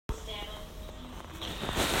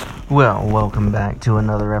Well, welcome back to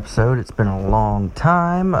another episode. It's been a long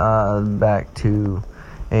time. Back to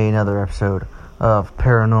another episode of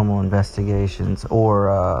Paranormal Investigations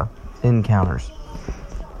or Encounters.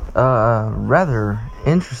 Rather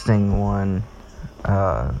interesting one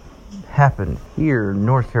happened here in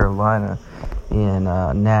North Carolina in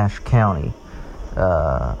Nash County.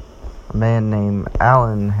 A man named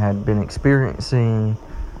Alan had been experiencing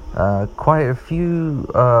quite a few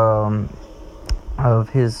of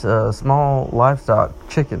his small livestock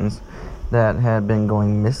chickens that had been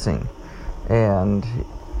going missing, and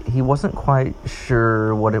he wasn't quite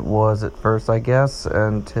sure what it was at first, I guess,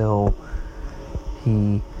 until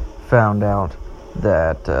he found out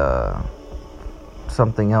that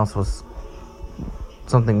something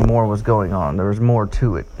more was going on. There was more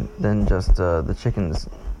to it than just the chickens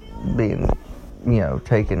being,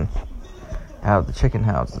 taken out of the chicken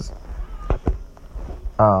houses.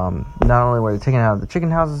 Not only were they taken out of the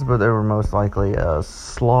chicken houses, but they were most likely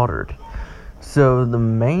slaughtered. So the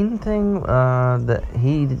main thing that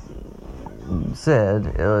he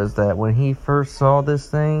said was that when he first saw this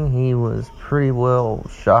thing, he was pretty well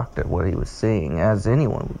shocked at what he was seeing, as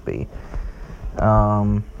anyone would be.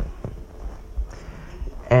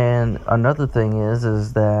 And another thing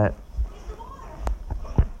is that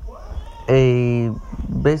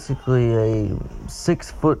basically a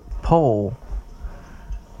 6-foot pole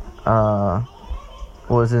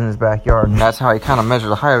was in his backyard, and that's how he kind of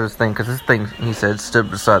measured the height of this thing, because this thing, he said,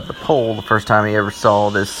 stood beside the pole the first time he ever saw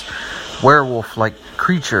this werewolf-like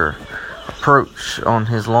creature approach on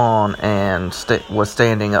his lawn, and was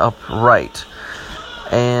standing upright.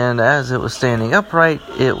 And as it was standing upright,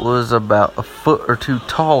 it was about a foot or two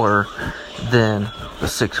taller than the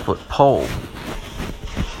 6-foot pole.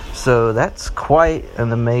 So that's quite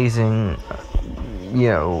an amazing,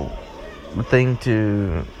 thing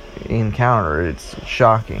to encounter. It's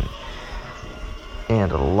shocking,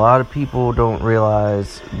 and a lot of people don't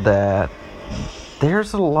realize that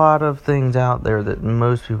there's a lot of things out there that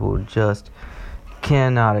most people just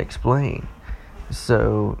cannot explain.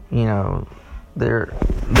 So there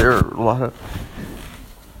are a lot of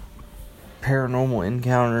paranormal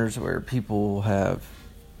encounters where people have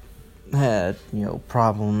had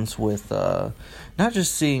problems with not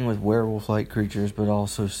just seeing with werewolf-like creatures, but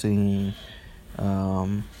also seeing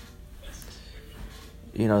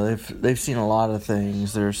they've seen a lot of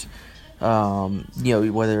things. There's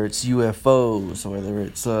whether it's UFOs, whether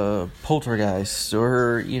it's poltergeists,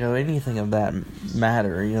 or anything of that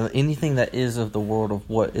matter, anything that is of the world of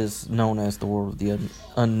what is known as the world of the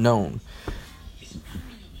unknown.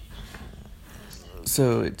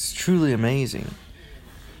 So it's truly amazing,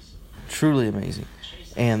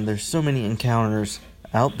 and there's so many encounters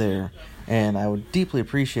out there, and I would deeply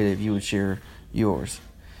appreciate it if you would share yours,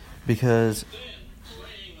 because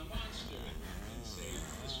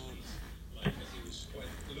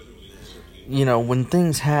when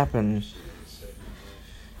things happen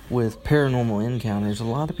with paranormal encounters, a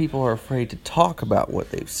lot of people are afraid to talk about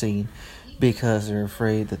what they've seen, because they're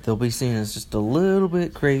afraid that they'll be seen as just a little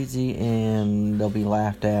bit crazy and they'll be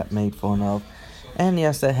laughed at, made fun of. And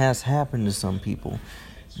yes, that has happened to some people.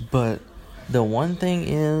 But the one thing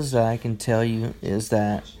is that I can tell you is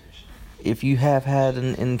that if you have had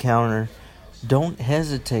an encounter, don't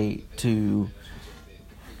hesitate to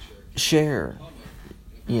share.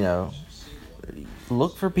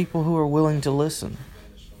 Look for people who are willing to listen.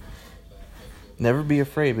 Never be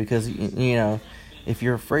afraid, because if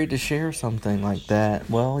you're afraid to share something like that,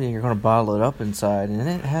 well, you're going to bottle it up inside, and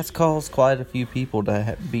it has caused quite a few people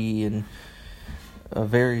to be in a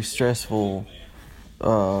very stressful,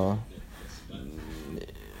 how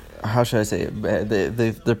should I say it?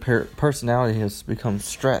 Their personality has become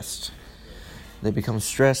stressed. They become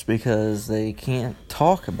stressed because they can't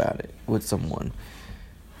talk about it with someone.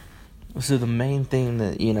 So the main thing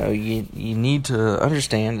that you need to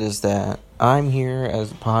understand is that I'm here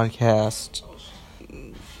as a podcast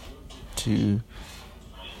to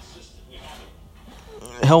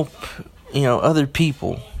help other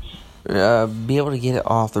people be able to get it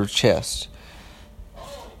off their chest.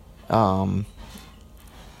 But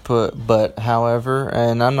however,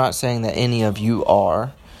 and I'm not saying that any of you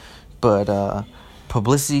are, but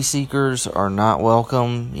publicity seekers are not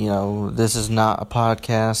welcome. This is not a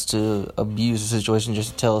podcast to abuse a situation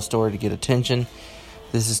just to tell a story to get attention.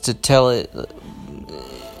 This is to tell it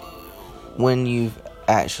when you've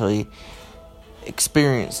actually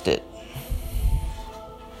experienced it.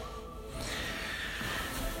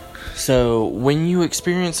 So when you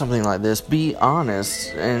experience something like this, be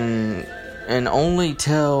honest and only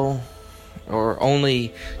tell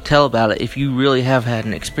about it if you really have had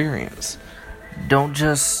an experience. Don't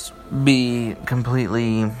just be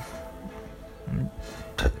completely,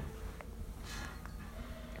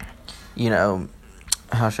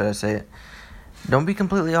 how should I say it? Don't be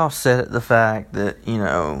completely offset at the fact that,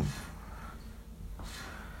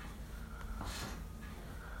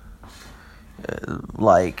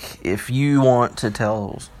 like, if you want to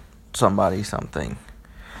tell somebody something,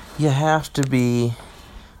 you have to be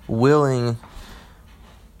willing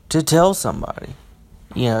to tell somebody.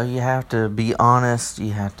 You have to be honest,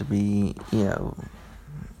 you have to be,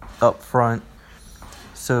 upfront.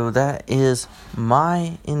 So that is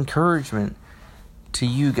my encouragement to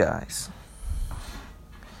you guys.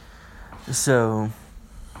 So,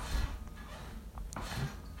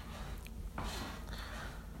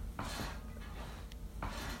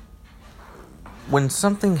 when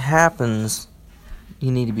something happens,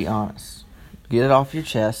 you need to be honest. Get it off your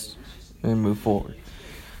chest and move forward.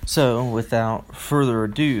 So, without further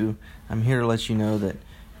ado, I'm here to let you know that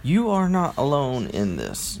you are not alone in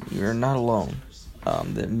this. You're not alone.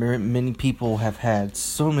 That many people have had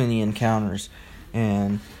so many encounters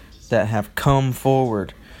and that have come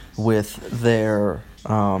forward with their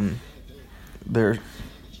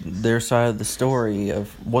side of the story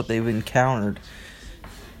of what they've encountered,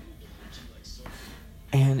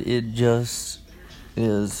 and it just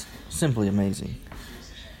is simply amazing.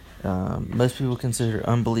 Most people consider it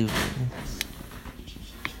unbelievable.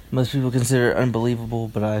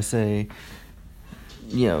 But I say,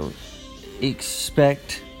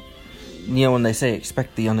 expect, when they say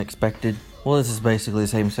expect the unexpected, well, this is basically the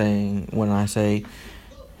same saying when I say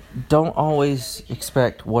don't always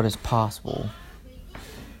expect what is possible,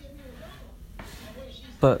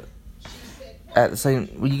 but at the same,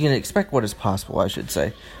 you can expect what is possible, I should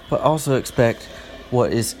say, but also expect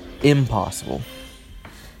what is impossible.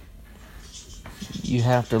 You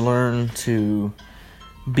have to learn to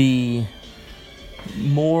be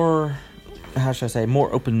more,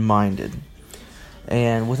 more open-minded.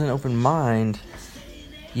 And with an open mind,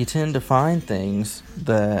 you tend to find things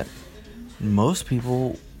that most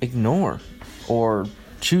people ignore or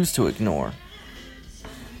choose to ignore.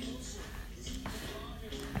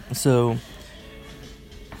 So,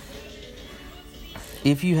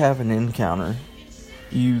 if you have an encounter,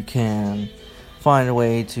 you can find a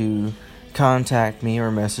way to contact me or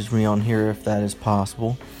message me on here if that is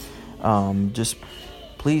possible. Just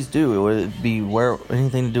please do. It would be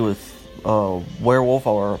anything to do with werewolf,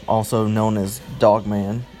 or also known as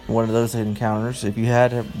Dogman. One of those encounters. If you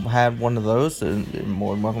had one of those, then you're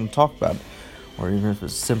more than welcome to talk about it. Or even if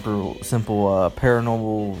it's simple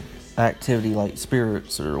paranormal activity like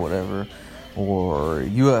spirits or whatever, or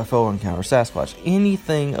UFO encounter, Sasquatch,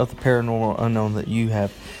 anything of the paranormal unknown that you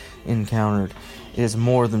have encountered is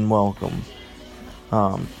more than welcome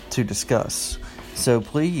to discuss. So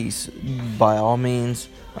please, by all means,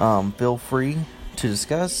 feel free to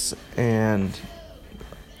discuss and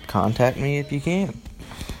contact me if you can.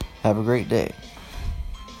 Have a great day.